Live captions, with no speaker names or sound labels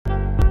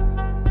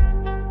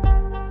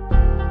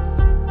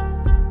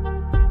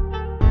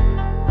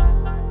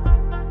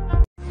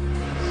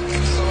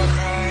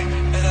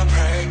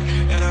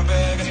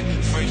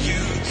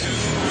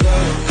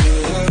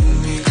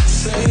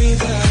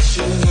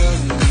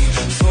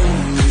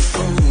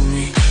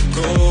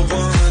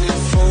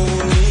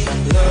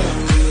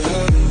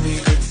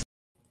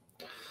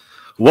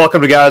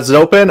Welcome to God is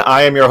Open.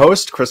 I am your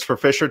host, Christopher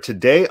Fisher.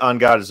 Today on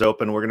God is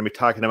Open, we're going to be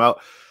talking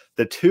about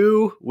the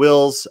two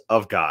wills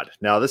of God.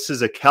 Now, this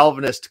is a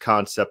Calvinist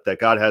concept that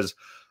God has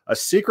a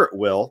secret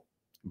will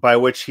by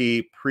which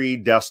he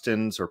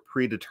predestines or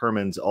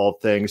predetermines all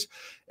things,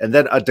 and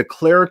then a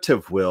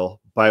declarative will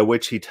by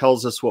which he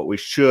tells us what we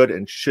should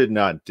and should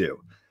not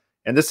do.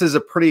 And this is a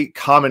pretty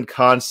common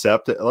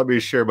concept. Let me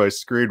share my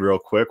screen real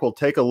quick. We'll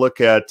take a look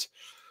at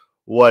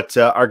what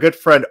our good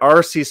friend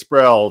R.C.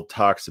 Sproul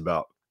talks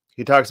about.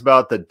 He talks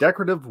about the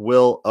declarative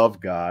will of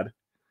God.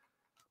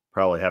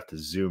 Probably have to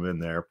zoom in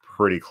there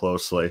pretty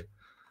closely.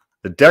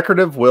 The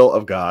declarative will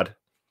of God.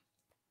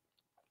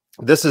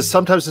 This is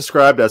sometimes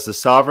described as the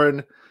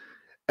sovereign,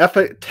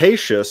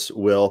 efficacious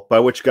will by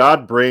which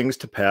God brings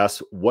to pass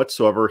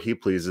whatsoever he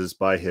pleases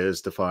by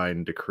his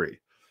divine decree.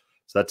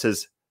 So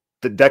that's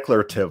the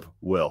declarative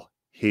will.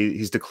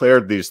 He's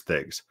declared these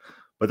things.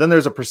 But then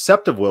there's a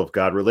perceptive will of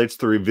God, relates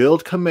to the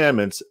revealed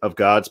commandments of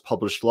God's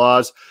published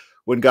laws.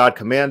 When God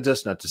commands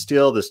us not to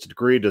steal, this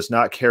decree does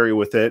not carry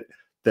with it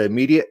the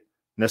immediate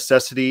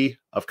necessity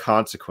of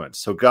consequence.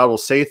 So God will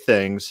say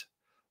things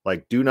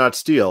like, do not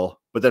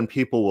steal, but then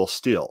people will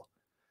steal.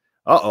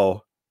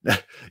 Uh-oh,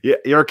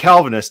 you're a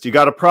Calvinist. You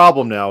got a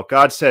problem now.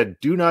 God said,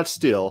 do not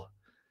steal,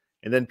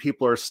 and then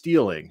people are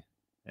stealing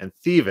and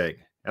thieving,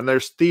 and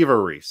there's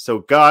thievery. So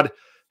God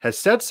has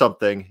said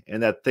something,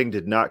 and that thing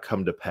did not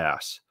come to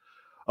pass.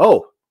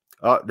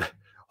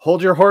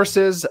 Hold your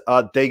horses.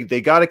 They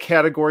got a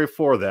category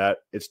for that.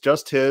 It's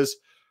just his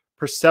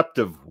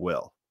perceptive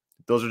will.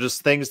 Those are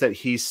just things that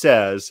he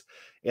says,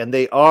 and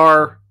they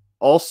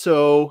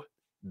also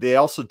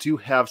do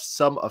have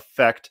some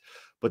effect,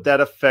 but that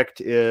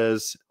effect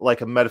is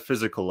like a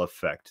metaphysical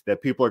effect,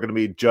 that people are going to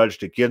be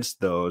judged against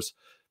those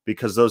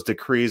because those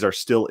decrees are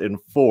still in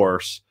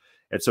force.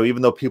 And so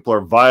even though people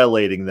are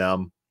violating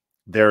them,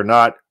 they're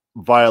not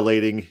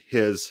violating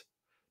his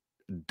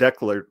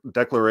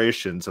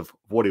declarations of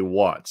what he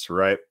wants,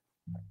 right?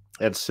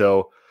 And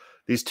so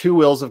these two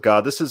wills of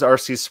God, this is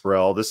R.C.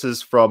 Sproul. This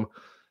is from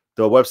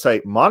the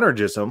website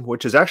Monergism,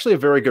 which is actually a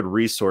very good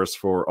resource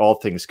for all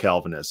things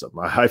Calvinism.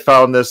 I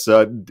found this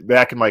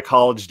back in my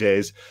college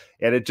days,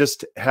 and it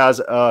just has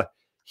a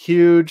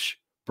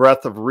huge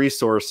breadth of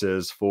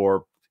resources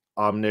for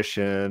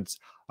omniscience,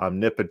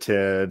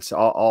 omnipotence,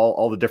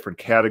 all the different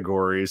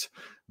categories.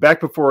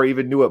 Back before I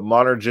even knew what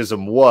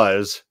Monergism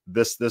was,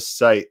 this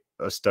site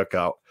stuck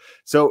out.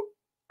 So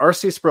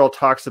R.C. Sproul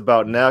talks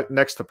about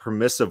next the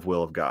permissive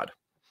will of God.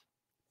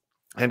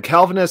 And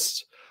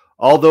Calvinists,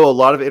 although a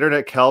lot of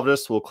internet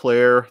Calvinists will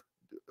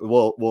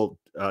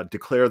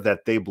declare that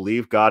they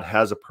believe God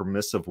has a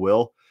permissive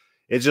will,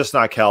 it's just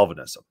not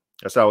Calvinism.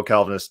 That's not what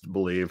Calvinists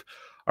believe.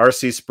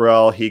 R.C.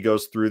 Sproul, he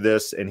goes through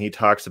this and he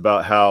talks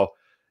about how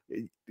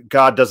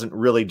God doesn't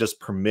really just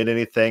permit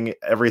anything.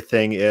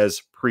 Everything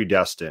is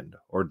predestined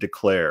or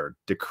declared,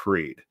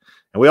 decreed.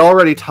 And we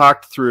already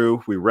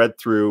read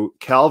through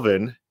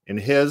Calvin in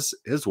his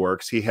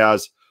works. He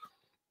has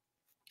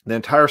an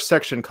entire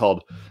section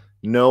called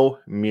No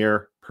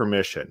Mere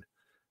Permission.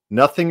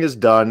 Nothing is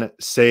done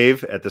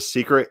save at the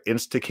secret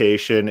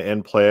instigation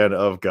and plan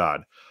of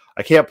God.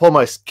 I can't pull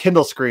my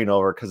Kindle screen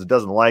over because it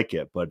doesn't like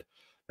it, but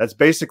that's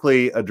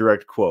basically a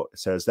direct quote. It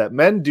says that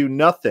men do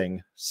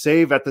nothing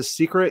save at the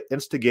secret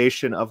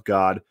instigation of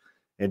God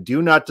and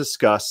do not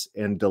discuss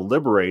and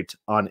deliberate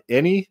on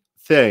anything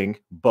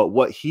but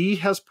what he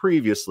has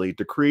previously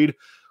decreed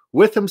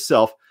with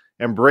himself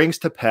and brings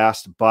to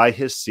pass by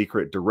his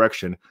secret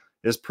direction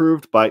is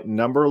proved by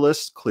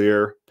numberless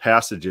clear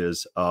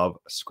passages of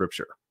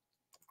Scripture.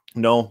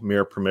 No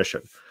mere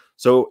permission.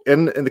 So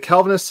in the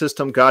Calvinist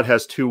system, God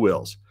has two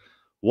wills.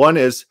 One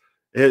is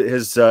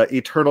his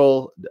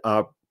eternal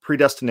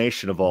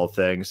predestination of all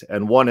things,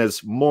 and one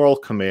is moral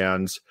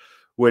commands,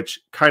 which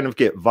kind of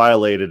get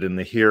violated in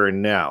the here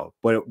and now.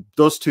 But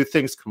those two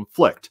things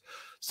conflict.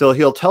 So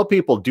he'll tell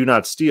people, do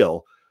not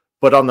steal.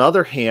 But on the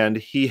other hand,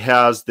 he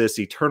has this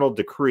eternal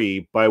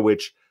decree by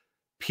which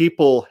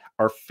people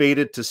are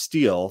fated to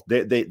steal.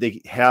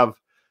 They have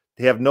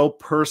no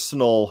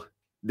personal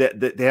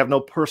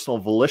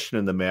volition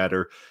in the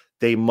matter.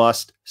 They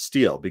must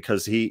steal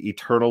because he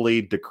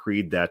eternally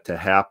decreed that to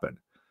happen.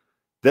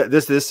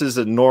 This is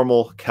a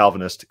normal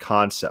Calvinist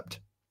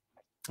concept.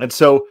 And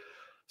so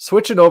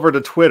switching over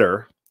to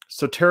Twitter,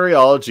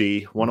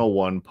 Soteriology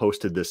 101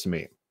 posted this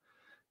meme.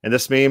 And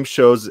this meme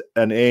shows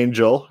an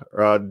angel,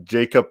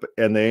 Jacob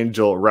and the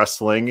angel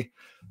wrestling,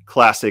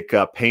 classic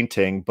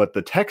painting, but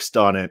the text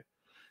on it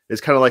is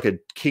kind of like a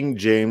King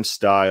James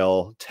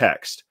style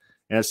text.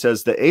 And it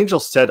says, the angel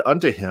said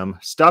unto him,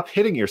 stop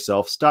hitting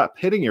yourself.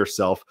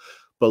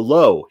 But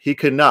lo, he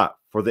could not,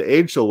 for the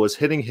angel was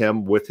hitting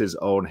him with his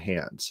own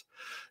hands.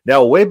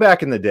 Now, way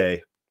back in the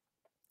day,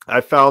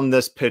 I found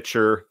this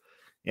picture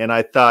and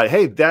I thought,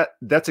 hey,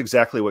 that's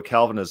exactly what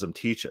Calvinism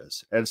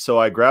teaches. And so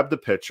I grabbed the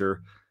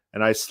picture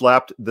and I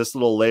slapped this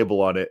little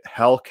label on it,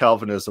 how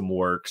Calvinism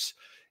works.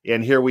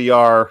 And here we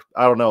are,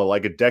 I don't know,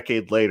 like a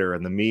decade later,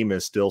 and the meme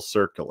is still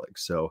circulating.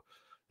 So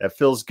It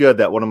feels good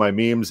that one of my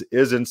memes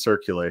is in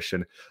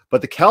circulation.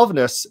 But the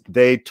Calvinists,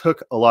 they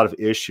took a lot of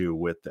issue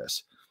with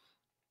this.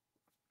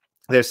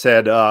 They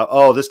said,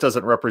 oh, this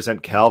doesn't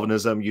represent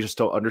Calvinism. You just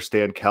don't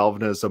understand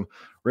Calvinism.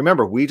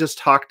 Remember, we just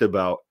talked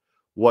about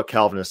what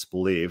Calvinists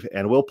believe,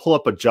 and we'll pull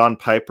up a John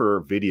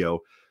Piper video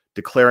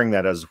declaring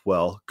that as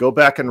well. Go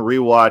back and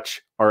rewatch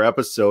our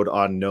episode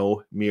on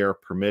no mere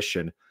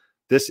permission.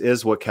 This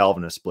is what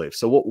Calvinists believe.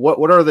 So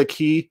what are the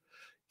key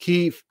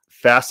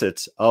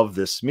facets of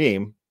this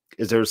meme?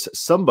 Is there's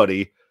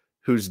somebody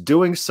who's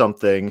doing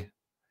something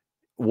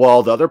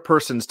while the other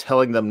person's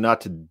telling them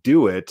not to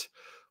do it,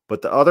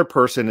 but the other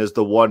person is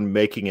the one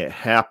making it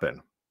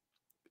happen.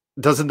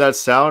 Doesn't that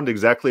sound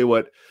exactly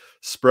what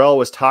Sproul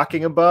was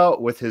talking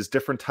about with his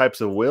different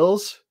types of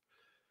wills?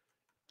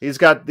 He's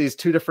got these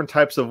two different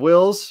types of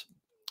wills.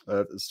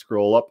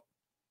 Scroll up.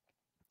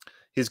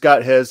 He's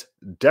got his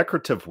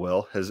decretive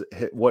will,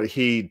 what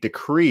he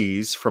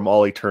decrees from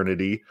all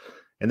eternity.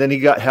 And then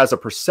he has a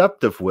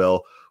perceptive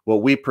will,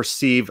 what we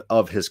perceive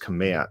of his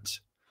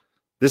commands.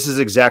 This is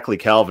exactly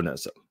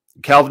Calvinism.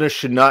 Calvinists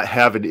should not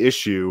have an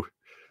issue.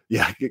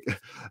 Yeah,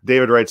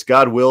 David writes,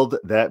 God willed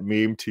that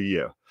meme to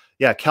you.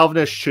 Yeah,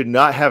 Calvinists should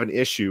not have an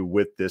issue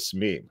with this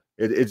meme.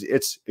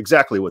 It's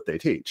exactly what they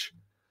teach.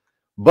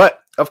 But,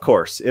 of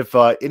course, if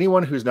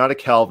anyone who's not a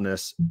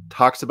Calvinist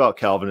talks about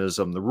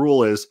Calvinism, the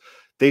rule is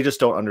they just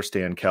don't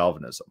understand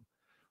Calvinism,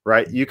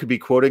 right? You could be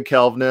quoting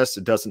Calvinists.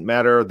 It doesn't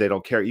matter. They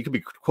don't care. You could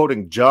be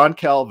quoting John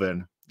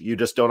Calvin. You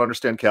just don't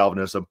understand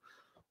Calvinism.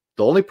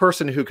 The only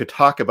person who could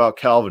talk about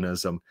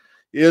Calvinism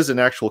is an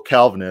actual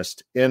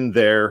Calvinist in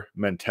their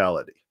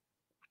mentality.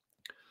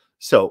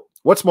 So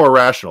what's more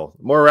rational?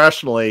 More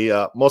rationally,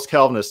 most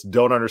Calvinists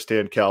don't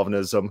understand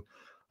Calvinism.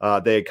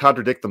 They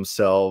contradict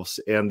themselves,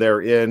 and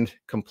they're in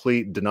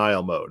complete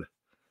denial mode.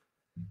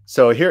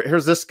 So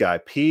here's this guy,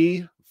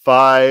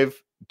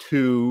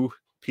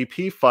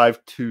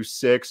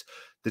 PP526.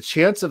 The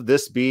chance of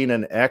this being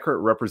an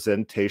accurate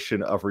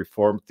representation of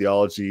Reformed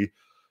theology,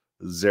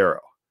 0.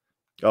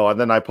 Oh, and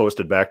then I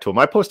posted back to him.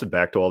 I posted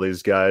back to all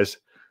these guys,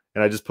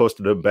 and I just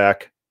posted them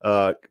back,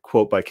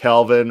 quote by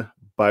Calvin,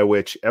 by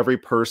which every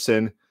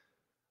person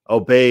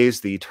obeys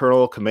the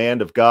eternal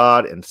command of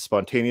God and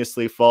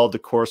spontaneously followed the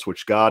course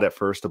which God at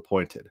first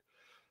appointed.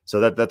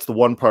 So that's the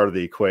one part of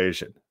the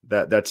equation.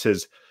 That's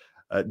his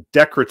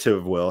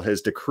decretive will,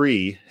 his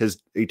decree,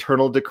 his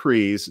eternal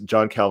decrees.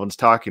 John Calvin's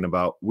talking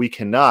about. We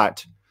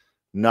cannot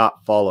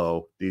not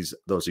follow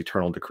those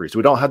eternal decrees.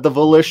 We don't have the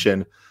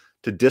volition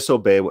to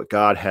disobey what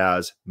God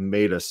has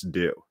made us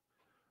do,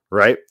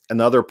 right?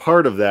 Another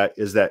part of that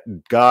is that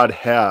God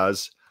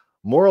has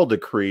moral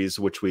decrees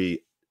which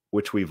we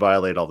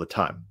violate all the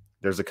time.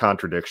 There's a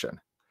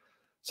contradiction.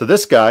 So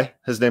this guy,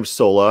 his name's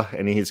Sola,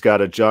 and he's got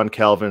a John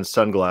Calvin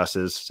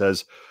sunglasses,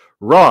 says,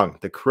 wrong.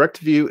 The correct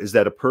view is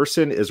that a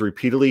person is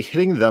repeatedly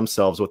hitting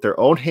themselves with their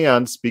own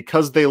hands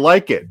because they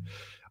like it.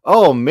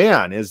 Oh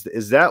man, is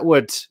that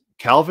what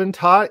Calvin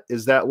taught?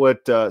 Is that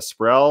what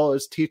Sproul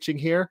is teaching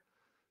here?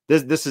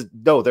 This is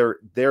no,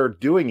 they're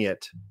doing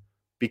it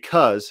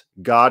because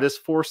God is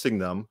forcing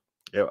them.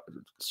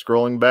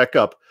 Scrolling back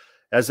up,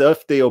 as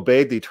if they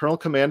obeyed the eternal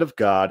command of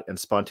God and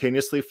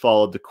spontaneously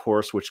followed the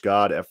course which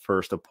God at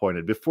first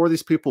appointed. Before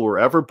these people were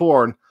ever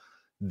born,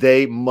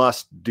 they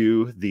must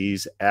do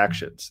these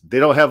actions. They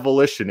don't have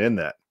volition in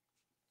that.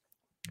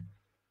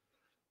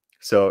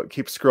 So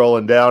keep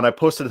scrolling down. I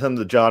posted him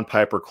the John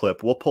Piper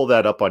clip. We'll pull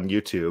that up on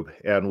YouTube,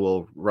 and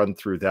we'll run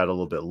through that a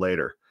little bit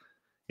later.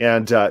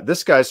 And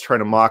this guy's trying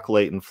to mock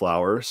Leighton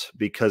Flowers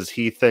because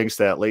he thinks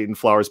that Leighton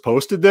Flowers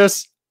posted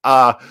this.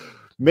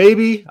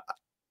 Maybe.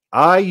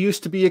 I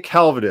used to be a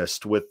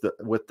Calvinist with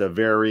the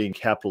varying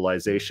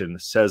capitalization,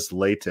 says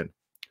Leighton.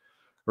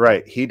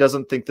 Right. He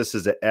doesn't think this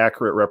is an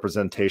accurate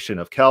representation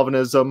of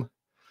Calvinism.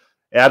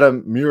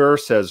 Adam Muir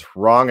says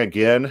wrong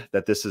again,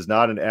 that this is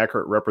not an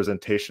accurate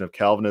representation of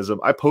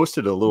Calvinism. I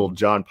posted a little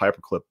John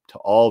Piper clip to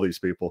all these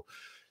people.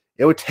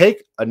 It would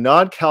take a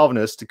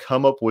non-Calvinist to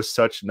come up with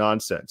such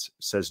nonsense,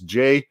 says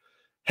J.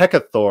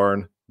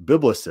 Heckathorn,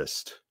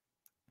 biblicist.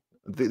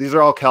 These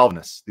are all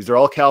Calvinists. These are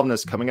all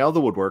Calvinists coming out of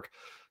the woodwork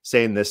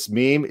saying this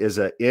meme is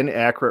an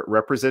inaccurate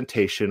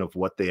representation of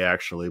what they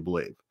actually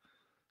believe.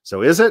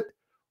 So is it?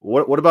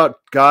 What about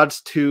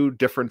God's two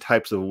different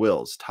types of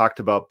wills talked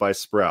about by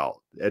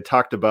Sproul and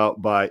talked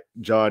about by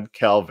John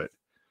Calvin,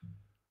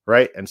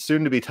 right? And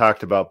soon to be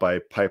talked about by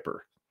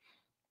Piper.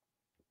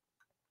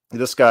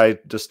 This guy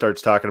just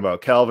starts talking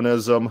about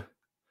Calvinism.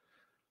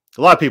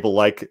 A lot of people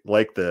like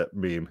the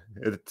meme.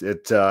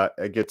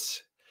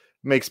 It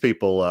makes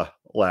people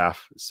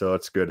laugh, so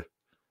it's good.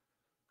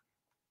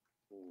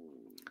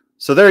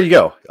 So there you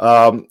go.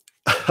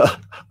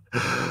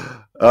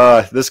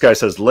 This guy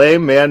says,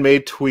 lame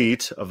man-made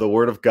tweet of the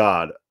word of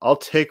God. I'll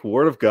take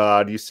word of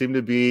God. You seem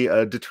to be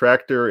a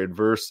detractor in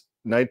verse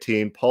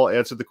 19. Paul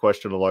answered the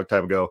question a long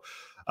time ago,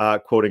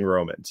 quoting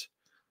Romans.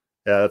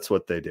 Yeah, that's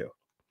what they do.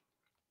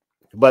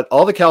 But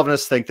all the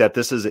Calvinists think that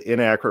this is an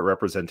inaccurate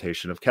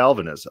representation of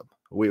Calvinism.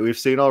 We've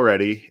seen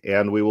already,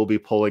 and we will be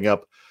pulling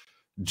up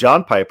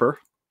John Piper.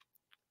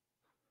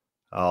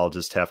 I'll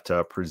just have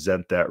to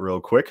present that real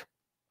quick.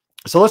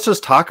 So let's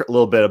just talk a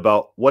little bit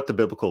about what the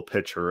biblical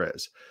picture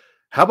is.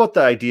 How about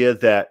the idea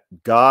that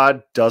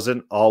God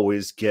doesn't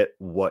always get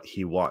what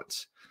he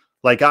wants?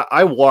 Like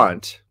I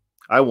want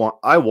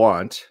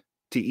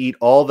to eat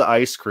all the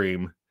ice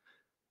cream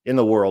in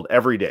the world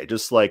every day,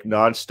 just like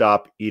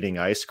nonstop eating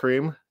ice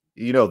cream.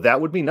 You know,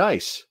 that would be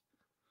nice.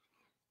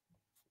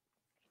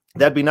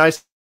 That'd be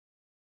nice.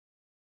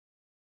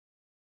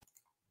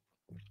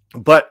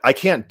 But I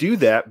can't do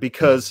that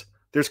because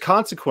there's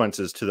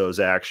consequences to those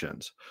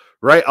actions,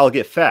 right? I'll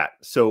get fat.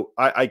 So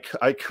I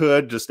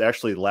could just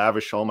actually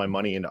lavish all my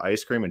money into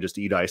ice cream and just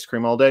eat ice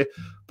cream all day,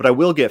 but I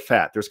will get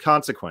fat. There's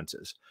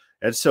consequences.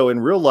 And so in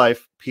real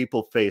life,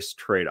 people face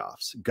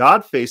trade-offs.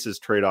 God faces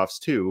trade-offs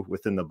too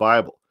within the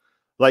Bible.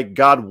 Like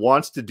God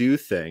wants to do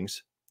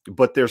things,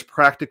 but there's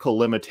practical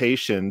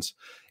limitations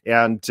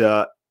and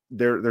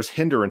there's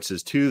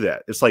hindrances to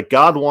that. It's like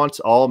God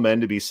wants all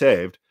men to be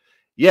saved.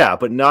 Yeah,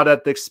 but not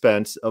at the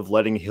expense of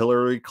letting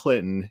Hillary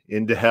Clinton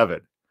into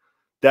heaven.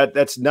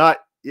 That's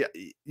not,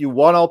 you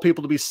want all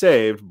people to be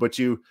saved, but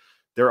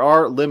there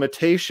are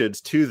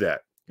limitations to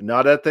that,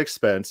 not at the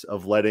expense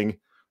of letting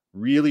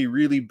really,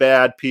 really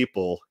bad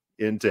people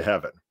into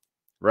heaven,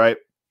 right?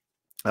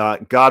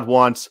 God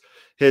wants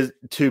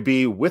to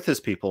be with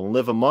his people and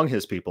live among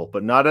his people,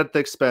 but not at the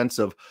expense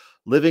of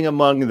living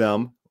among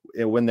them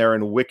when they're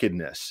in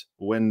wickedness,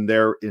 when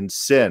they're in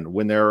sin,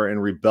 when they're in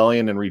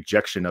rebellion and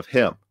rejection of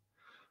him.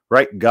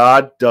 Right?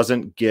 God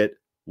doesn't get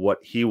what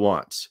he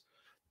wants.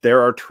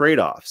 There are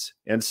trade-offs.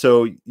 And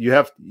so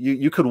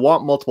you could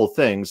want multiple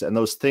things, and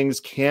those things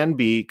can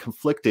be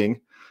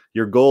conflicting.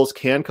 Your goals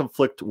can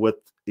conflict with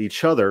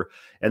each other.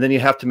 And then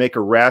you have to make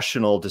a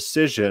rational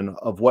decision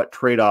of what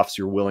trade-offs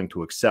you're willing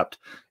to accept.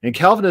 In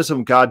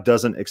Calvinism, God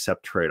doesn't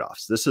accept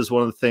trade-offs. This is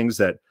one of the things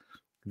that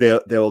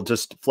they'll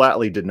just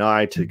flatly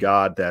deny to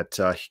God, that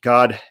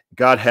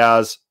God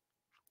has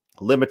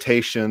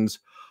limitations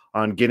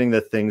on getting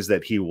the things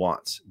that he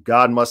wants.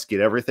 God must get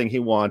everything he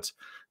wants,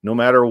 no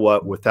matter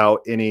what,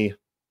 without any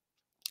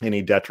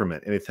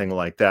detriment, anything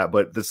like that.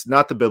 But that's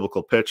not the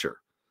biblical picture.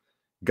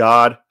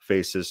 God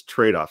faces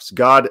trade-offs.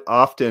 God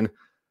often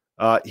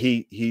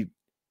he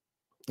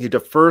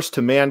defers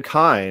to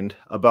mankind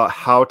about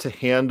how to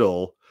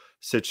handle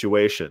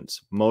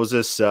situations.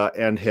 Moses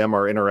and him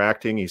are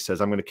interacting. He says,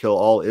 "I'm going to kill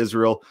all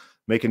Israel,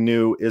 make a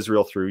new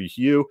Israel through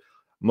you."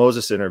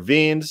 Moses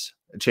intervenes,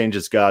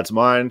 changes God's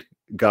mind.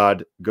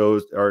 God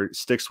goes or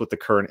sticks with the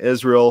current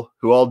Israel,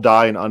 who all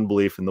die in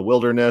unbelief in the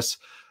wilderness.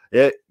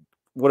 It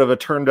might have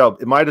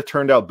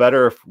turned out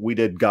better if we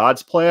did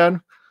God's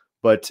plan,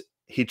 but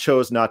he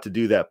chose not to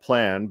do that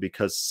plan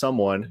because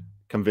someone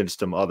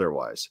convinced him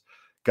otherwise.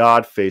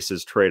 God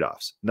faces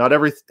trade-offs. Not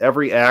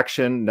every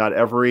action, not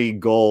every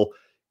goal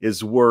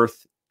is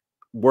worth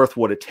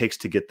what it takes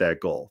to get that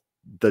goal.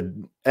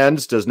 The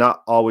ends does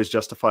not always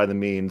justify the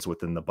means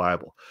within the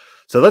Bible.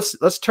 So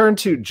let's turn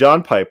to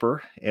John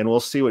Piper, and we'll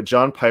see what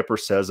John Piper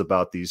says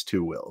about these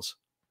two wills.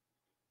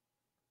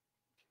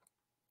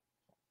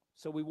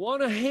 So we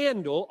want a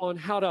handle on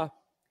how to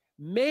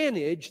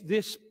manage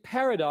this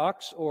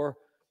paradox or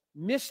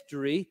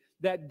mystery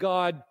that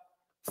God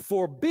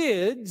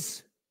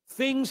forbids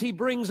things he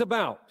brings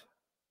about,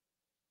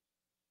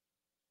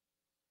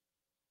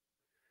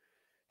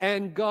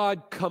 and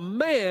God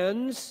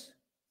commands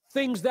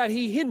things that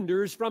he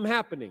hinders from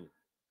happening.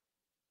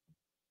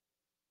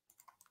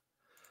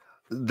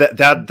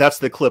 That's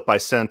the clip I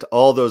sent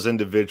all those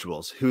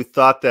individuals who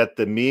thought that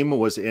the meme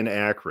was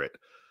inaccurate.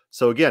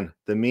 So again,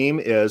 the meme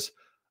is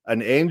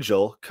an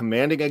angel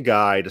commanding a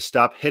guy to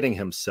stop hitting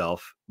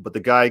himself, but the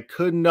guy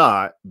could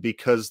not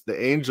because the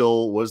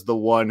angel was the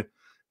one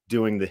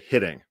doing the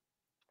hitting.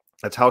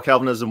 That's how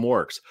Calvinism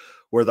works,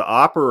 where the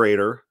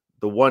operator,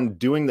 the one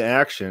doing the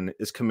action,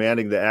 is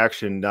commanding the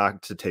action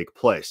not to take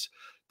place.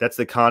 That's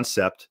the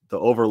concept, the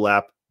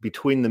overlap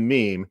between the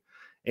meme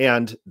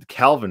and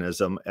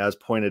Calvinism, as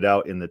pointed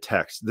out in the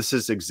text. This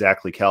is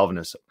exactly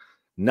Calvinism,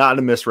 not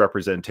a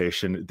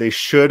misrepresentation. They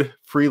should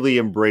freely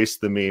embrace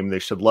the meme. They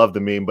should love the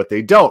meme, but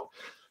they don't,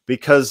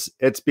 because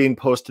it's being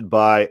posted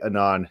by a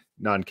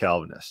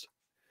non-Calvinist.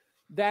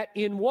 That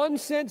in one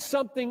sense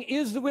something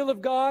is the will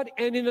of God,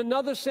 and in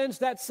another sense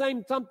that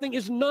same something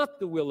is not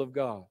the will of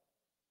God.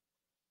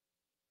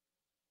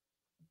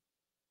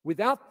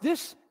 Without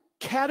this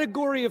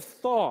category of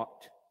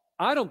thought,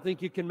 I don't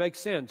think you can make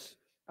sense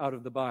out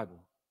of the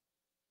Bible,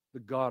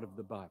 the God of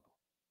the Bible.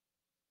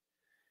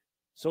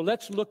 So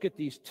let's look at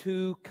these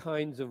two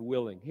kinds of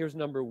willing. Here's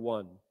number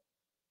one.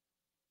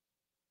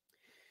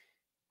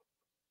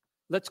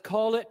 Let's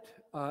call it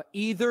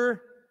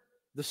either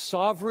the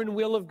sovereign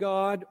will of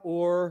God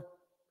or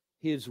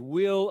his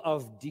will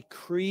of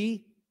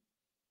decree.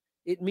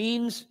 It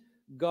means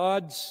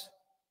God's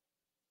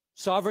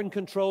sovereign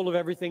control of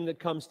everything that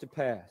comes to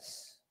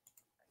pass.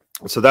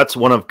 So that's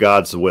one of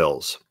God's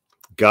wills.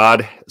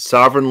 God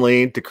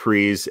sovereignly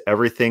decrees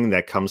everything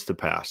that comes to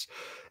pass.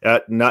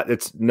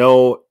 It's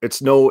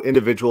no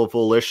individual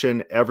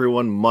volition.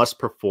 Everyone must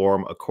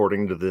perform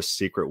according to this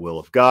secret will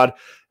of God,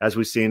 as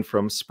we've seen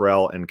from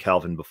Sproul and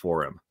Calvin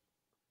before him.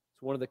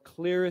 It's one of the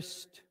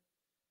clearest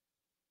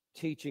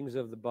teachings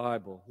of the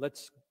Bible.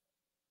 Let's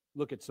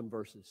look at some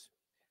verses.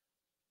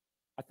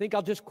 I think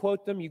I'll just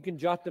quote them. You can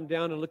jot them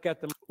down and look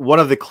at them. One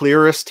of the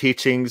clearest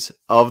teachings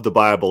of the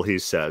Bible, he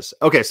says.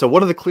 Okay, so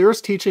one of the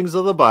clearest teachings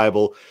of the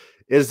Bible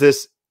is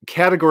this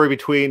category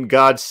between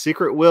God's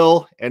secret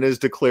will and his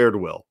declared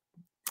will.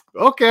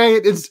 Okay,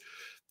 is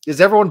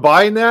everyone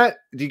buying that?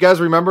 Do you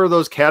guys remember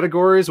those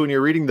categories when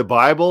you're reading the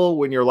Bible,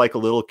 when you're like a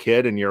little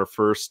kid and you're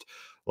first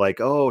like,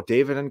 oh,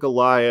 David and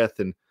Goliath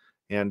and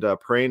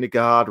praying to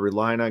God,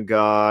 relying on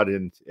God,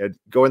 and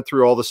going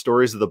through all the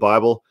stories of the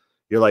Bible?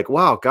 You're like,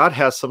 wow, God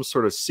has some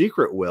sort of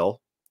secret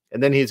will,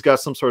 and then he's got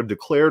some sort of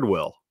declared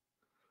will.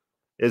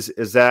 Is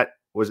that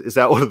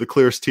one of the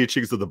clearest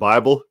teachings of the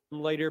Bible?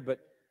 Later, but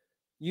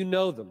you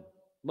know them,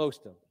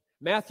 most of them.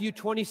 Matthew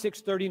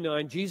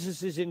 26:39,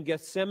 Jesus is in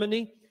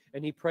Gethsemane,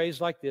 and he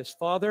prays like this: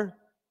 Father,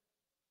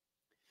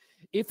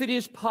 if it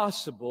is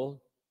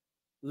possible,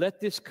 let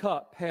this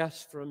cup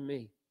pass from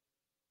me.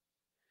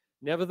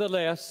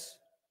 Nevertheless,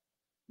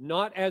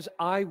 not as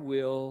I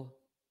will,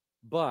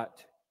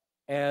 but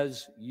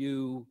as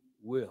you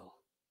will.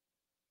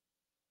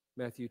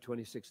 Matthew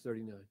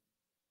 26:39.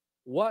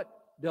 What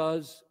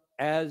does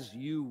as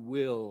you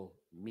will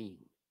mean?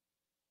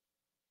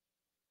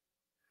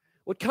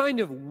 What kind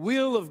of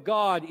will of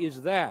God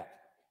is that?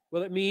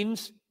 Well, it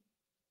means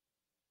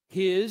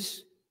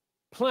his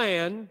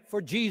plan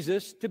for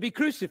Jesus to be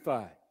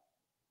crucified.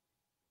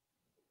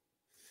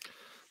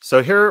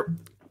 So here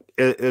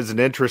is an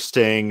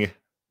interesting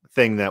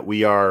thing that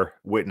we are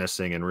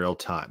witnessing in real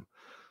time.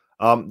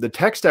 The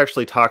text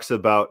actually talks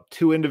about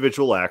two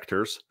individual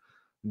actors,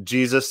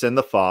 Jesus and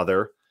the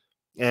Father,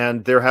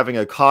 and they're having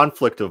a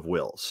conflict of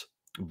wills.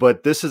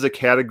 But this is a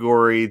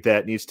category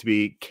that needs to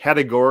be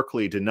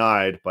categorically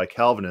denied by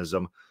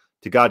Calvinism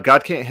to God.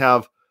 God can't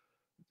have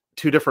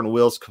two different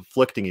wills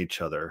conflicting each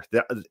other.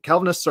 The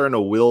Calvinists are in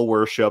a will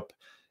worship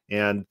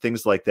and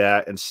things like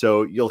that. And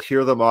so you'll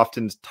hear them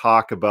often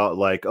talk about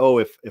like, oh,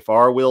 if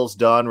our will's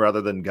done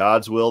rather than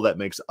God's will, that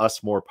makes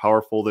us more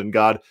powerful than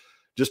God.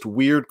 Just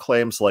weird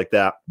claims like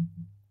that.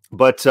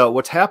 But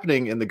what's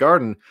happening in the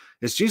garden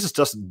is Jesus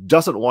just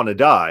doesn't want to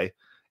die.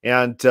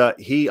 And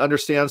he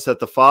understands that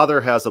the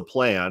Father has a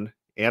plan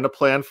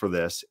for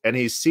this. And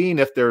he's seeing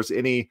if there's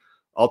any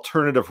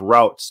alternative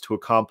routes to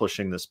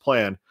accomplishing this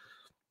plan.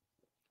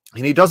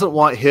 And he doesn't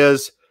want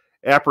his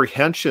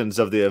apprehensions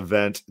of the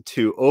event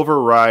to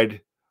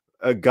override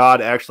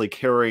God actually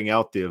carrying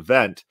out the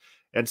event.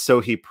 And so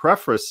he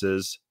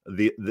prefaces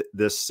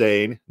this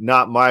saying,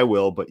 not my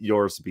will, but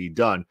yours be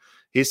done.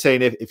 He's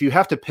saying if you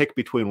have to pick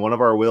between one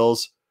of our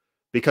wills,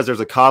 because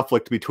there's a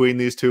conflict between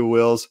these two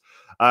wills,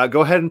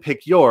 go ahead and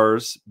pick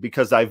yours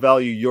because I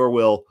value your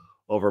will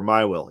over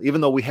my will,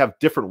 even though we have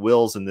different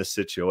wills in this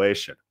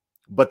situation.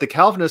 But the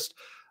Calvinists,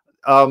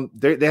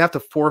 they have to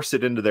force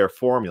it into their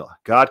formula.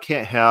 God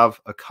can't have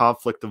a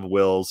conflict of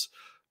wills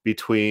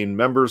between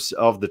members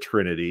of the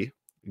Trinity.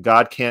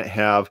 God can't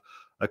have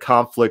a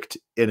conflict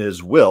in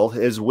his will.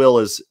 His will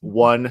is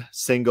one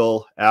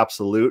single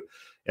absolute.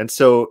 And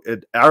so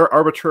our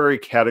arbitrary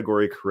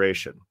category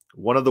creation,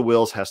 one of the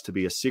wills has to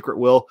be a secret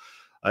will,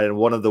 and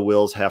one of the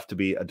wills have to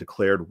be a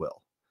declared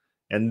will.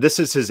 And this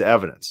is his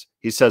evidence.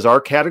 He says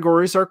our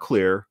categories are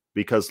clear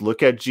because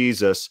look at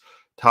Jesus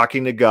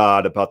talking to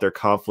God about their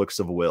conflicts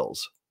of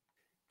wills.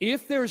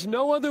 If there's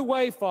no other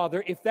way,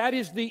 Father, if that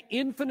is the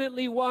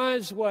infinitely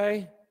wise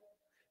way,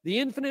 the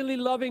infinitely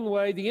loving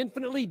way, the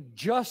infinitely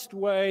just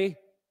way,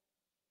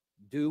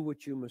 do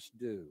what you must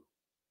do.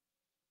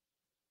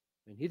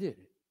 And he did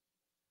it.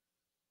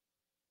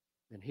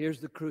 And here's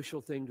the crucial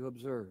thing to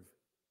observe.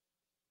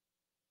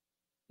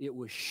 It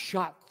was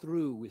shot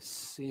through with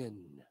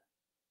sin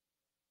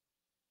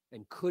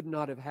and could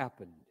not have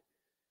happened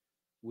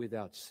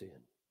without sin.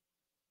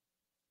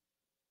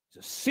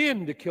 It's a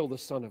sin to kill the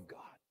Son of God.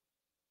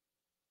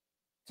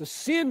 It's a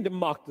sin to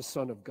mock the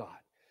Son of God.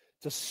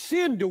 It's a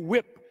sin to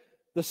whip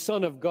the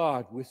Son of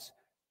God with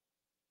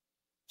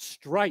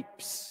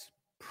stripes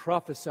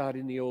prophesied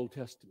in the Old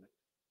Testament.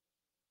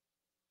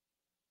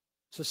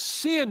 It's a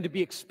sin to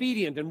be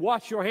expedient and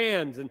wash your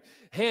hands and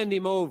hand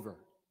him over.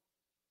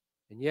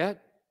 And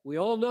yet, we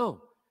all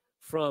know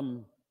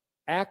from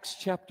Acts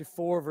chapter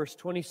 4, verse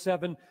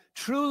 27,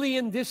 truly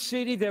in this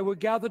city they were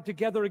gathered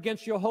together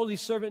against your holy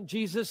servant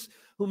Jesus,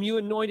 whom you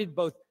anointed,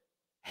 both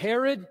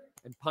Herod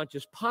and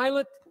Pontius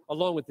Pilate,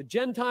 along with the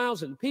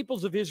Gentiles and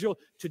peoples of Israel,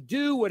 to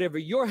do whatever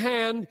your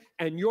hand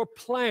and your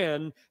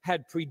plan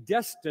had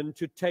predestined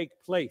to take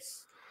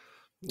place.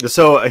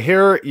 So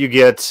here you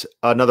get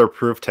another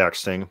proof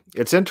texting.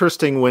 It's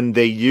interesting when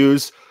they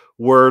use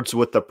words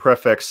with the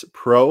prefix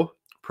pro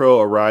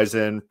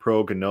arisen,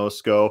 pro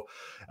gnosko.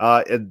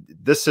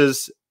 This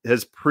is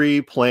his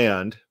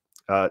pre-planned.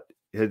 I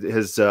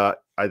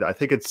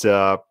think it's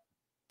pro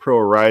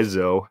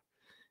arizo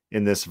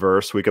in this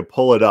verse. We could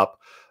pull it up,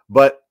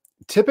 but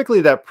typically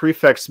that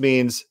prefix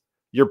means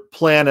your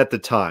plan at the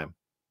time,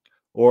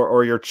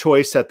 or your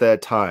choice at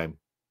that time,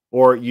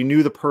 or you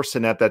knew the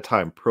person at that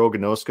time.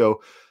 Prognosko,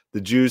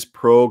 the Jews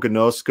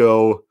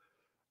prognosko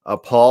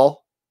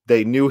Paul,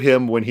 they knew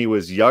him when he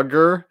was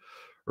younger,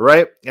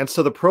 right? And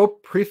so the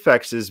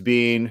prefix is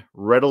being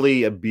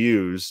readily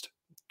abused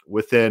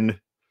within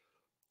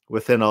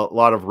a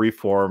lot of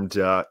Reformed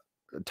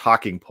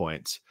talking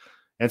points.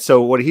 And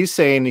so what he's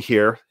saying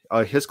here,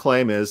 his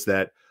claim is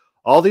that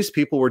all these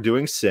people were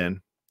doing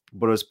sin,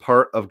 but it was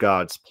part of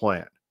God's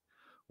plan.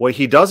 What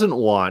he doesn't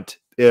want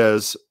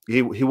is,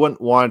 he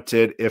wouldn't want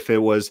it if it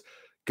was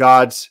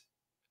God's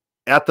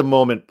at the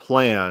moment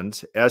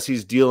plans as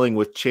he's dealing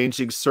with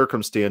changing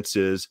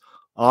circumstances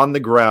on the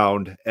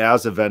ground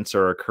as events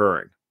are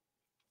occurring.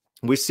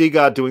 We see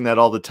God doing that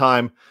all the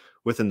time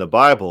within the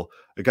Bible.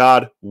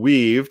 God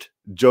weaved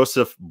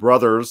Joseph's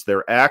brothers,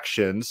 their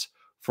actions,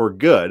 for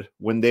good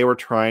when they were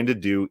trying to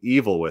do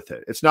evil with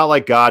it. It's not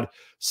like God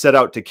set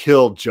out to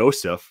kill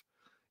Joseph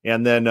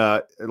and then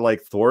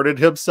like thwarted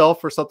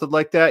himself or something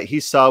like that. He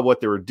saw what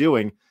they were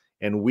doing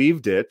and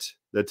weaved it.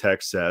 The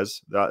text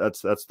says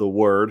that's the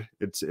word.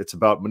 It's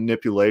about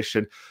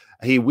manipulation.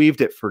 He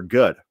weaved it for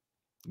good.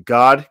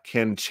 God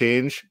can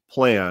change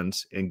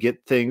plans and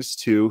get things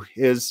to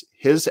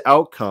his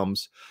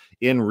outcomes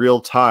in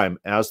real time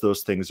as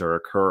those things are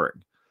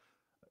occurring.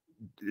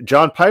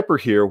 John Piper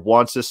here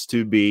wants us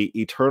to be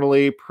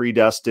eternally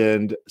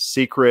predestined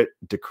secret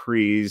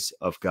decrees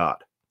of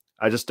God.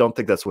 I just don't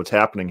think that's what's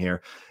happening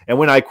here. And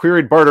when I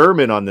queried Bart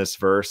Ehrman on this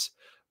verse,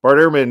 Bart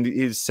Ehrman,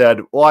 he said,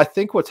 well, I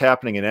think what's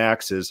happening in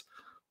Acts is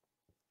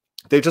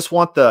they just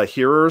want the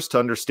hearers to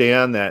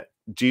understand that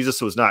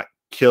Jesus was not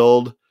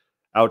killed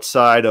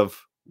outside of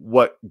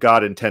what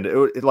God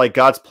intended. Like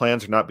God's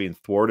plans are not being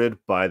thwarted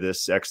by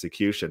this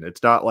execution.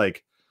 It's not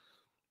like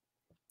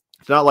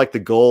the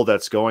goal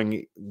that's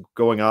going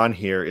on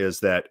here is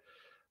that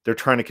they're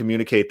trying to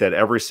communicate that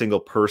every single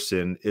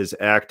person is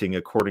acting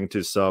according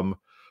to some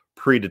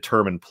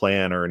predetermined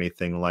plan or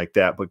anything like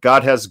that. But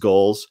God has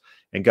goals,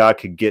 and God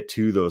could get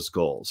to those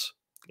goals.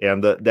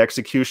 And the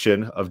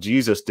execution of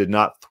Jesus did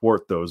not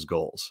thwart those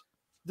goals.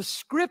 The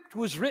script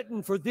was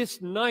written for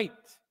this night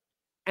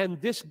and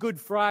this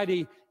Good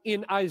Friday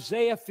in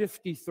Isaiah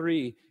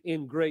 53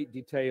 in great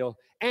detail,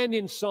 and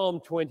in Psalm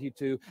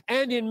 22,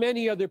 and in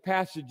many other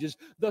passages.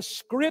 The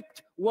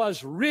script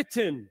was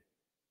written.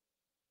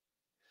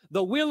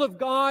 The will of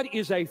God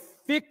is a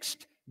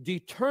fixed,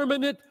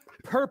 determinate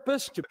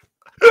purpose to...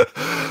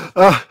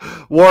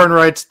 Warren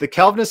writes, the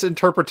Calvinist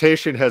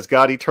interpretation has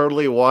God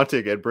eternally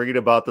wanting and bringing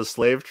about the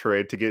slave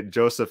trade to get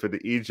Joseph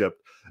into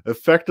Egypt,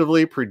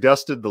 effectively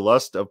predestined the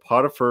lust of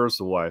Potiphar's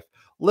wife.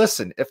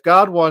 Listen, if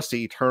God wants to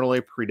eternally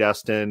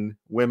predestine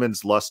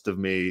women's lust of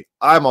me,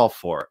 I'm all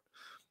for it.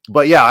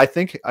 But yeah, I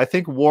think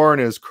Warren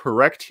is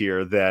correct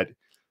here that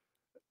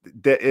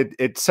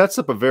it sets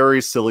up a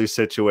very silly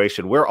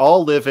situation. We're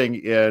all living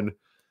in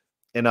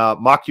a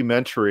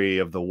mockumentary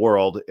of the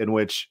world in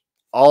which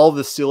all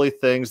the silly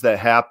things that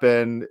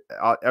happen,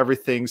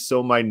 everything's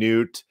so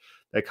minute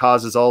that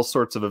causes all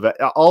sorts of events.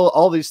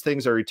 All these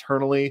things are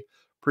eternally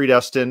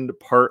predestined,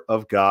 part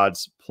of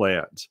God's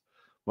plans.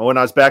 Well, when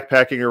I was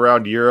backpacking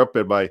around Europe,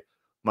 and my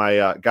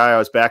guy I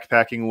was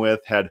backpacking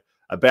with had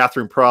a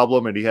bathroom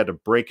problem, and he had to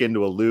break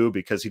into a loo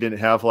because he didn't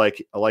have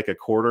like a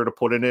quarter to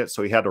put in it,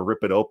 so he had to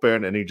rip it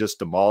open, and he just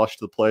demolished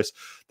the place.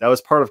 That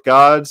was part of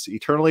God's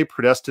eternally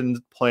predestined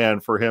plan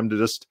for him to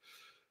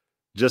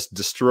just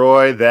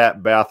destroy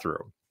that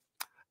bathroom.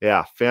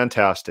 Yeah,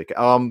 fantastic.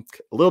 A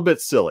little bit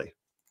silly.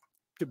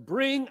 To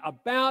bring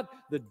about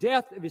the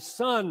death of his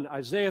son,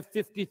 Isaiah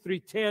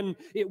 53:10,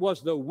 it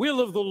was the will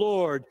of the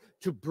Lord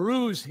to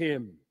bruise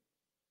him.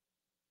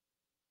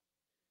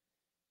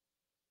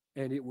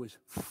 And it was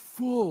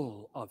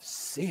full of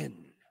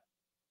sin.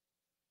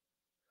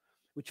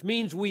 Which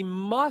means we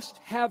must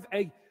have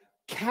a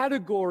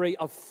category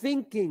of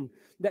thinking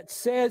that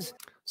says...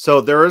 So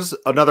there is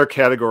another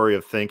category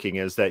of thinking,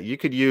 is that you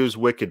could use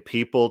wicked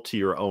people to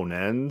your own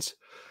ends.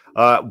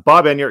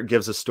 Bob Enyart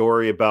gives a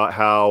story about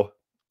how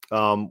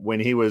when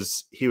he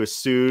was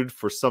sued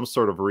for some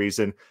sort of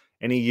reason,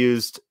 and he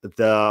used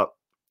the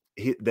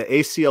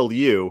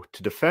ACLU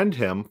to defend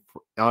him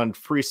on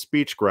free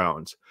speech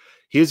grounds.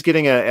 He was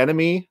getting an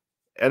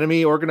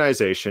enemy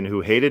organization who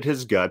hated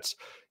his guts,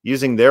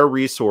 using their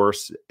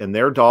resource and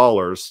their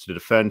dollars to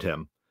defend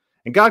him.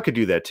 And God could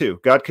do that too.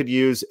 God could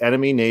use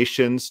enemy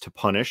nations to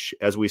punish,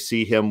 as we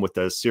see him with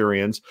the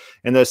Assyrians.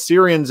 And the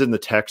Assyrians in the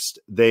text,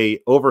 they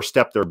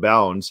overstep their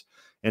bounds.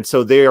 And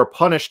so they are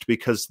punished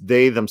because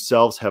they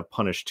themselves have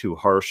punished too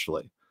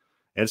harshly.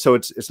 And so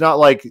it's not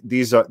like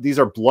these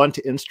are blunt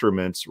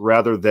instruments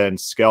rather than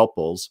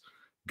scalpels.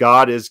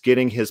 God is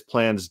getting his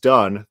plans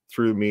done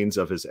through means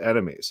of his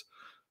enemies.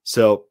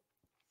 So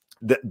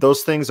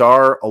those things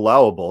are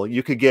allowable.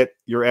 You could get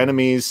your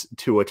enemies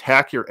to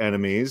attack your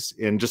enemies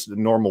in just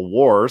normal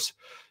wars.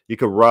 You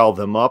could rile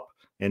them up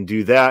and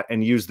do that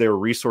and use their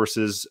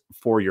resources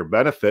for your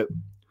benefit.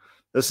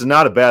 This is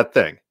not a bad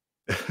thing.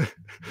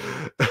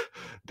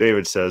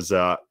 David says,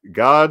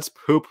 God's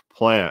poop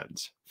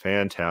plans.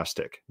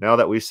 Fantastic. Now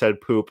that we said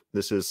poop,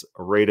 this is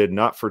rated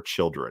not for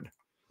children.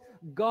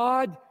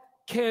 God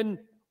can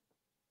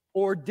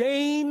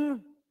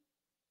ordain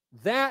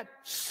that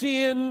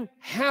sin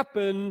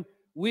happen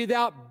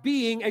without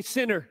being a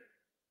sinner.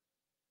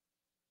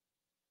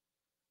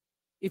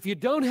 If you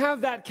don't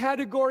have that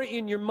category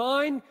in your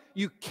mind,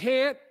 you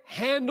can't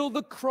handle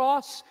the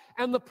cross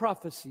and the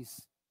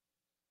prophecies.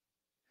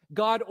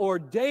 God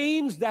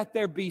ordains that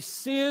there be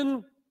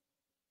sin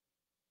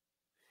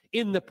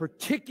in the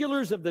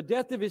particulars of the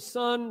death of his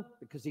Son,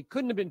 because he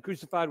couldn't have been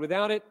crucified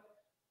without it,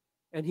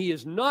 and he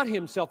is not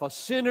himself a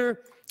sinner.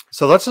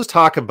 So let's just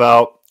talk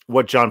about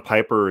what John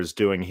Piper is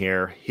doing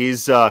here. He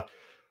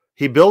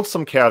builds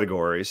some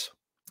categories: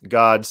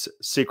 God's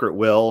secret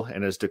will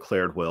and his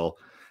declared will,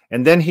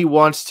 and then he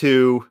wants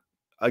to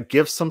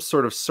give some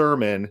sort of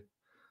sermon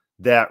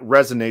that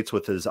resonates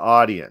with his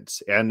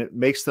audience and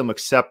makes them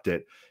accept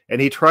it. And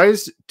he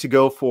tries to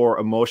go for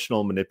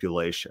emotional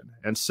manipulation.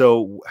 And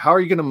so how are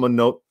you going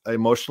to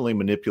emotionally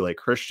manipulate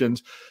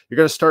Christians? You're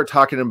going to start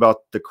talking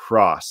about the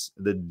cross,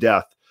 the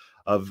death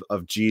of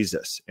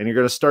Jesus. And you're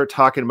going to start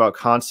talking about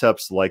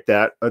concepts like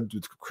that.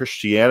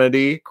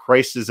 Christianity,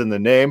 Christ is in the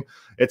name.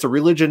 It's a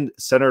religion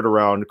centered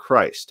around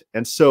Christ.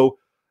 And so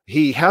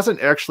he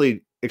hasn't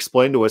actually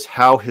explained to us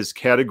how his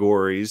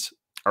categories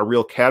are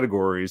real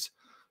categories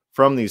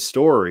from these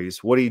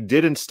stories. What he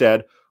did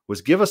instead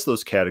was give us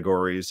those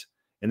categories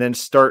and then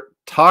start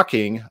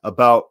talking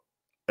about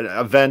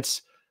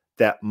events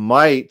that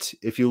might,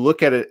 if you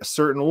look at it a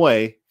certain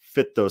way,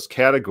 fit those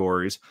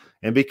categories.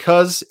 And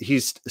because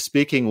he's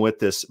speaking with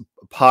this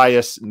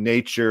pious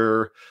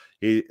nature,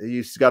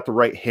 he's got the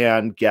right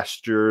hand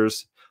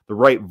gestures, the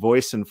right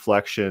voice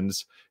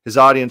inflections, his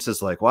audience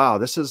is like, wow,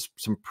 this is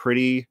some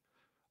pretty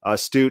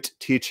astute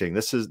teaching.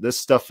 This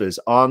stuff is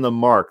on the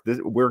mark.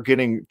 We're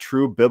getting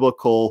true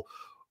biblical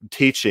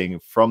teaching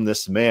from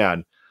this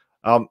man.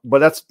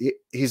 But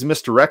he's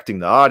misdirecting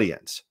the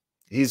audience.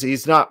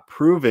 He's not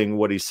proving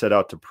what he set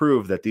out to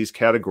prove, that these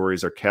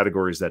categories are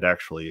categories that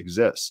actually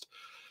exist.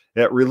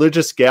 That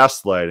religious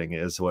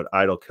gaslighting is what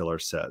Idol Killer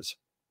says.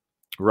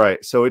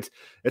 Right. So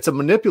it's a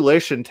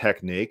manipulation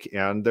technique,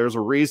 and there's a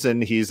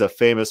reason he's a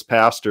famous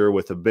pastor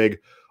with a big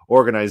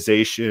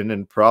organization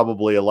and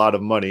probably a lot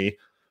of money.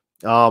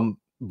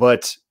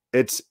 But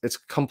it's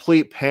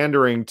complete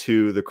pandering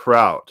to the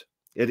crowd.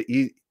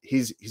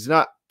 He's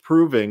not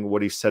proving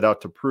what he set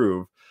out to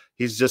prove.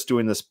 He's just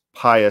doing this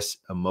pious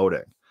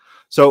emoting.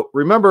 So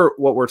remember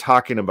what we're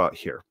talking about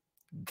here.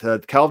 The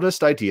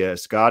Calvinist idea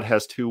is God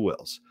has two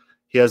wills.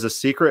 He has a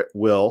secret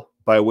will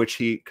by which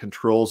he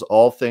controls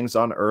all things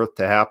on earth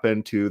to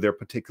happen to their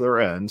particular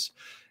ends.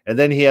 And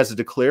then he has a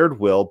declared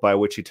will by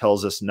which he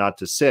tells us not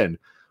to sin,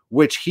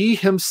 which he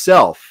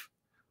himself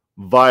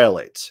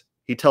violates.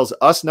 He tells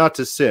us not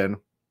to sin,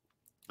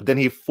 then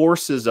he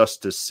forces us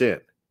to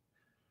sin.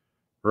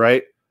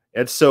 Right?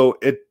 And so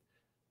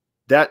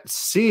that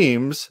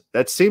seems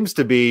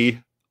to be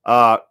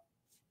a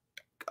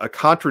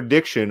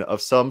contradiction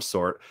of some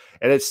sort.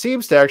 And it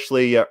seems to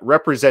actually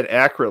represent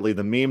accurately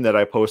the meme that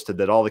I posted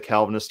that all the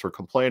Calvinists were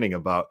complaining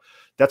about.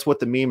 That's what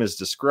the meme is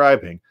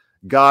describing.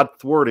 God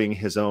thwarting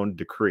his own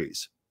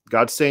decrees.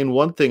 God saying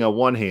one thing on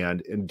one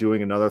hand and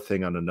doing another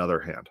thing on another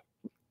hand.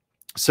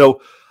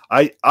 So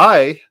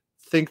I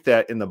think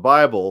that in the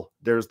Bible,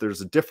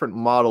 there's a different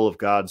model of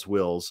God's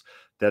wills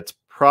that's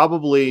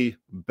probably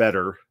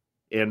better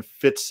and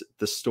fits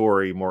the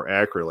story more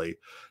accurately.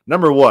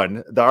 Number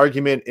one, the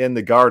argument in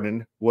the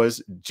garden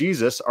was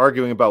Jesus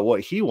arguing about what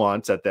he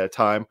wants at that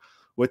time,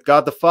 with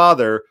God the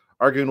Father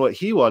arguing what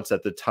he wants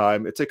at the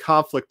time. It's a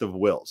conflict of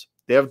wills.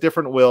 They have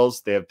different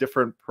wills. They have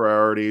different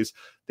priorities.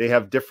 They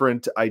have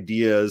different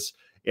ideas.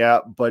 Yeah,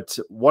 but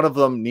one of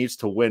them needs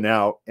to win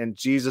out. And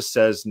Jesus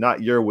says,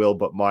 not your will,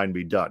 but mine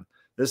be done.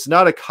 This is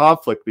not a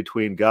conflict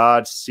between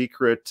God's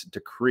secret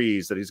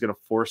decrees that he's going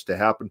to force to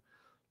happen.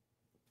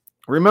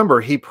 Remember,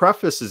 he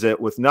prefaces it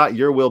with not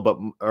your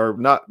will, or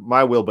not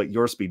my will, but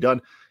yours be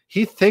done.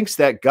 He thinks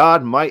that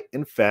God might,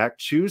 in fact,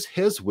 choose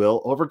his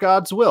will over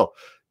God's will.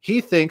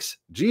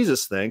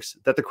 Jesus thinks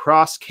that the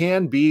cross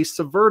can be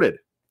subverted,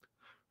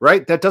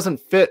 right? That doesn't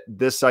fit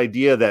this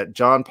idea that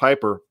John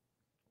Piper,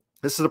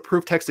 this is a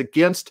proof text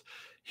against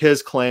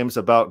his claims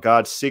about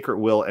God's secret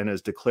will and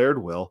his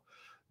declared will.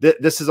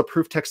 This is a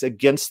proof text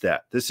against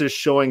that. This is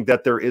showing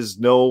that there is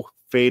no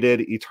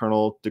fated,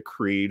 eternal,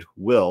 decreed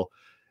will.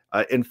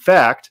 In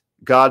fact,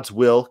 God's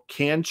will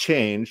can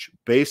change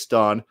based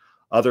on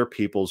other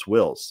people's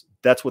wills.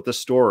 That's what the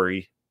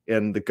story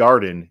in the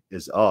garden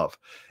is of.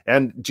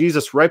 And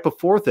Jesus, right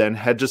before then,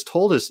 had just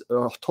told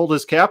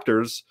his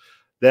captors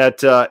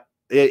that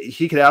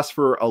he could ask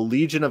for a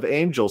legion of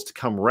angels to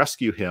come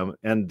rescue him,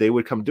 and they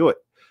would come do it.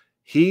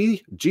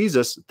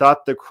 Jesus,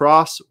 thought the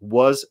cross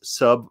was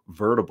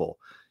subvertible.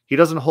 He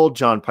doesn't hold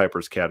John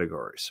Piper's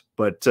categories,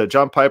 but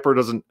John Piper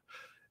doesn't.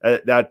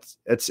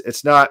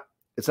 It's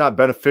not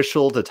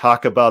beneficial to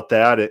talk about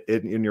that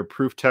in your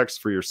proof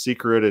text for your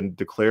secret and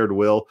declared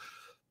will.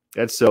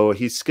 And so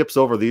he skips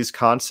over these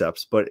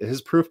concepts, but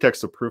his proof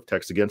text is a proof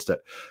text against it.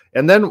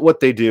 And then what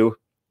they do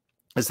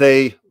is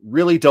they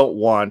really don't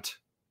want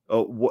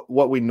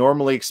what we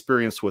normally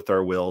experience with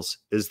our wills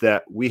is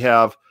that we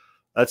have,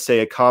 let's say,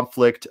 a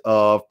conflict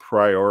of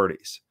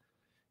priorities.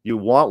 You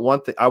want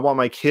one thing. I want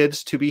my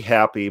kids to be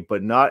happy,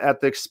 but not at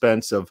the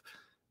expense of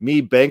me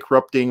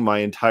bankrupting my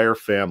entire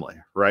family,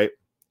 right?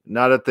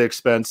 Not at the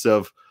expense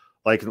of,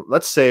 like,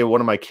 let's say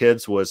one of my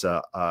kids was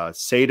a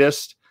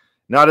sadist,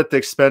 not at the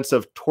expense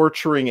of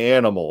torturing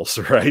animals,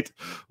 right?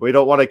 We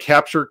don't want to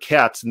capture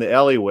cats in the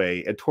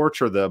alleyway and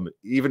torture them,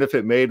 even if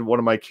it made one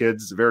of my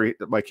kids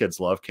my kids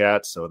love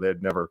cats, so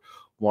they'd never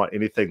want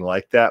anything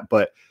like that.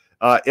 But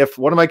if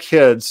one of my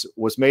kids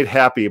was made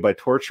happy by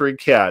torturing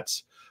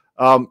cats,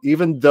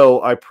 even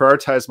though I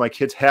prioritize my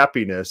kids'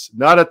 happiness,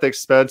 not at the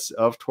expense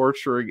of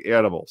torturing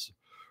animals,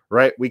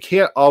 right? We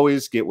can't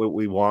always get what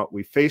we want.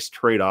 We face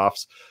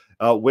trade-offs.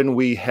 When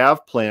we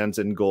have plans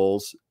and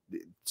goals,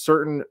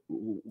 certain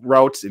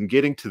routes in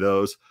getting to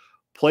those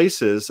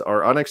places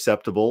are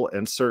unacceptable,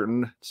 and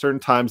certain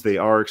times they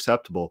are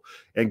acceptable.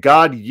 And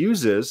God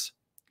uses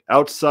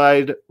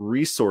outside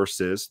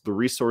resources, the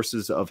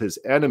resources of his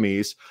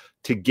enemies,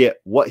 to get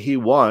what he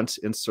wants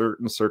in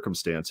certain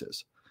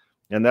circumstances.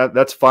 And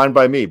that's fine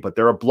by me, but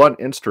they're a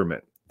blunt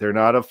instrument. They're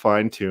not a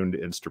fine-tuned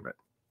instrument.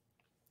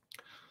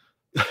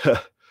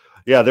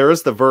 Yeah, there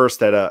is the verse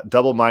that a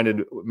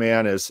double-minded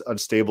man is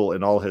unstable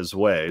in all his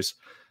ways.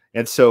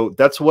 And so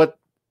that's what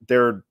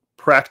they're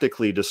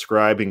practically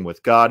describing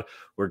with God,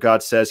 where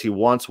God says he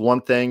wants one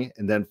thing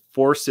and then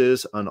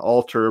forces,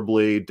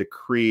 unalterably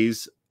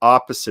decrees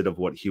opposite of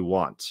what he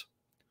wants,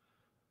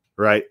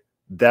 right?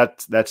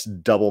 That's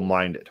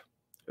double-minded.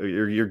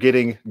 You're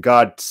getting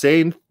God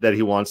saying that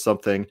he wants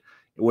something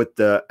with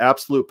the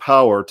absolute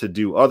power to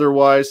do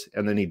otherwise,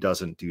 and then he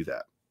doesn't do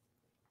that.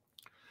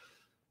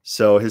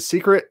 So his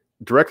secret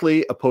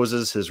directly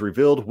opposes his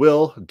revealed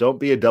will. Don't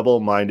be a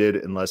double-minded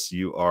unless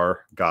you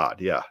are God.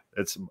 Yeah,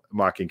 it's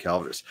mocking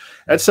Calvinists.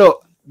 And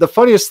so the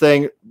funniest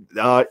thing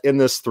in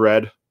this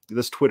thread,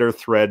 this Twitter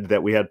thread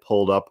that we had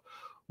pulled up,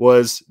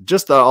 was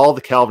just all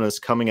the Calvinists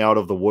coming out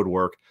of the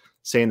woodwork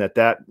saying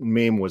that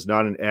meme was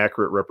not an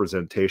accurate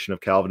representation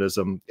of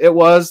Calvinism. It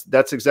was.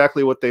 That's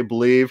exactly what they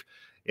believe.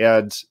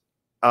 And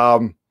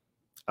I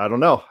don't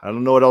know. I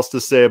don't know what else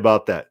to say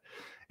about that.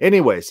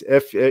 Anyways,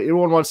 if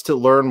anyone wants to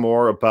learn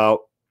more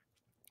about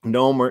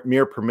No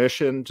Mere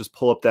Permission, just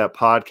pull up that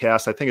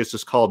podcast. I think it's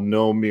just called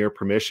No Mere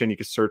Permission. You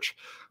can search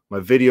my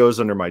videos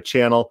under my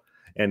channel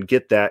and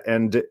get that.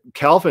 And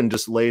Calvin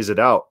just lays it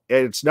out.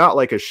 And it's not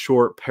like a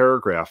short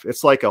paragraph.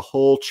 It's like a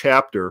whole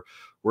chapter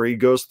where he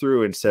goes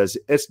through and says,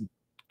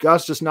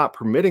 God's just not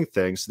permitting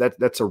things.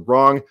 That's a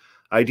wrong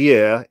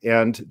idea.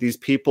 And these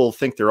people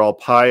think they're all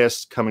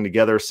pious, coming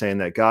together saying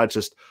that God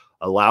just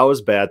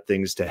allows bad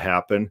things to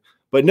happen.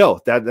 But no,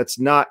 that's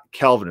not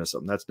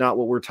Calvinism. That's not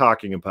what we're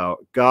talking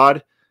about.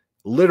 God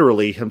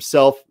literally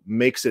himself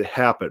makes it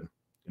happen.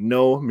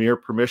 No mere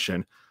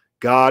permission.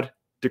 God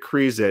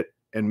decrees it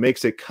and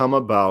makes it come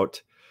about.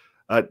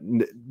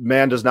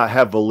 Man does not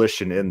have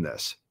volition in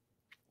this.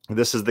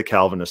 This is the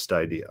Calvinist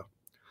idea.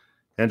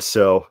 And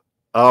so,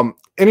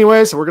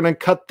 anyways, we're going to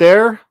cut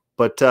there.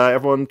 But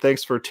everyone,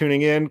 thanks for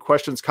tuning in.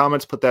 Questions,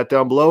 comments, put that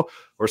down below,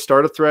 or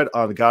start a thread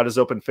on the God is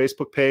Open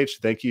Facebook page.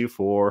 Thank you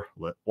for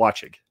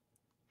watching.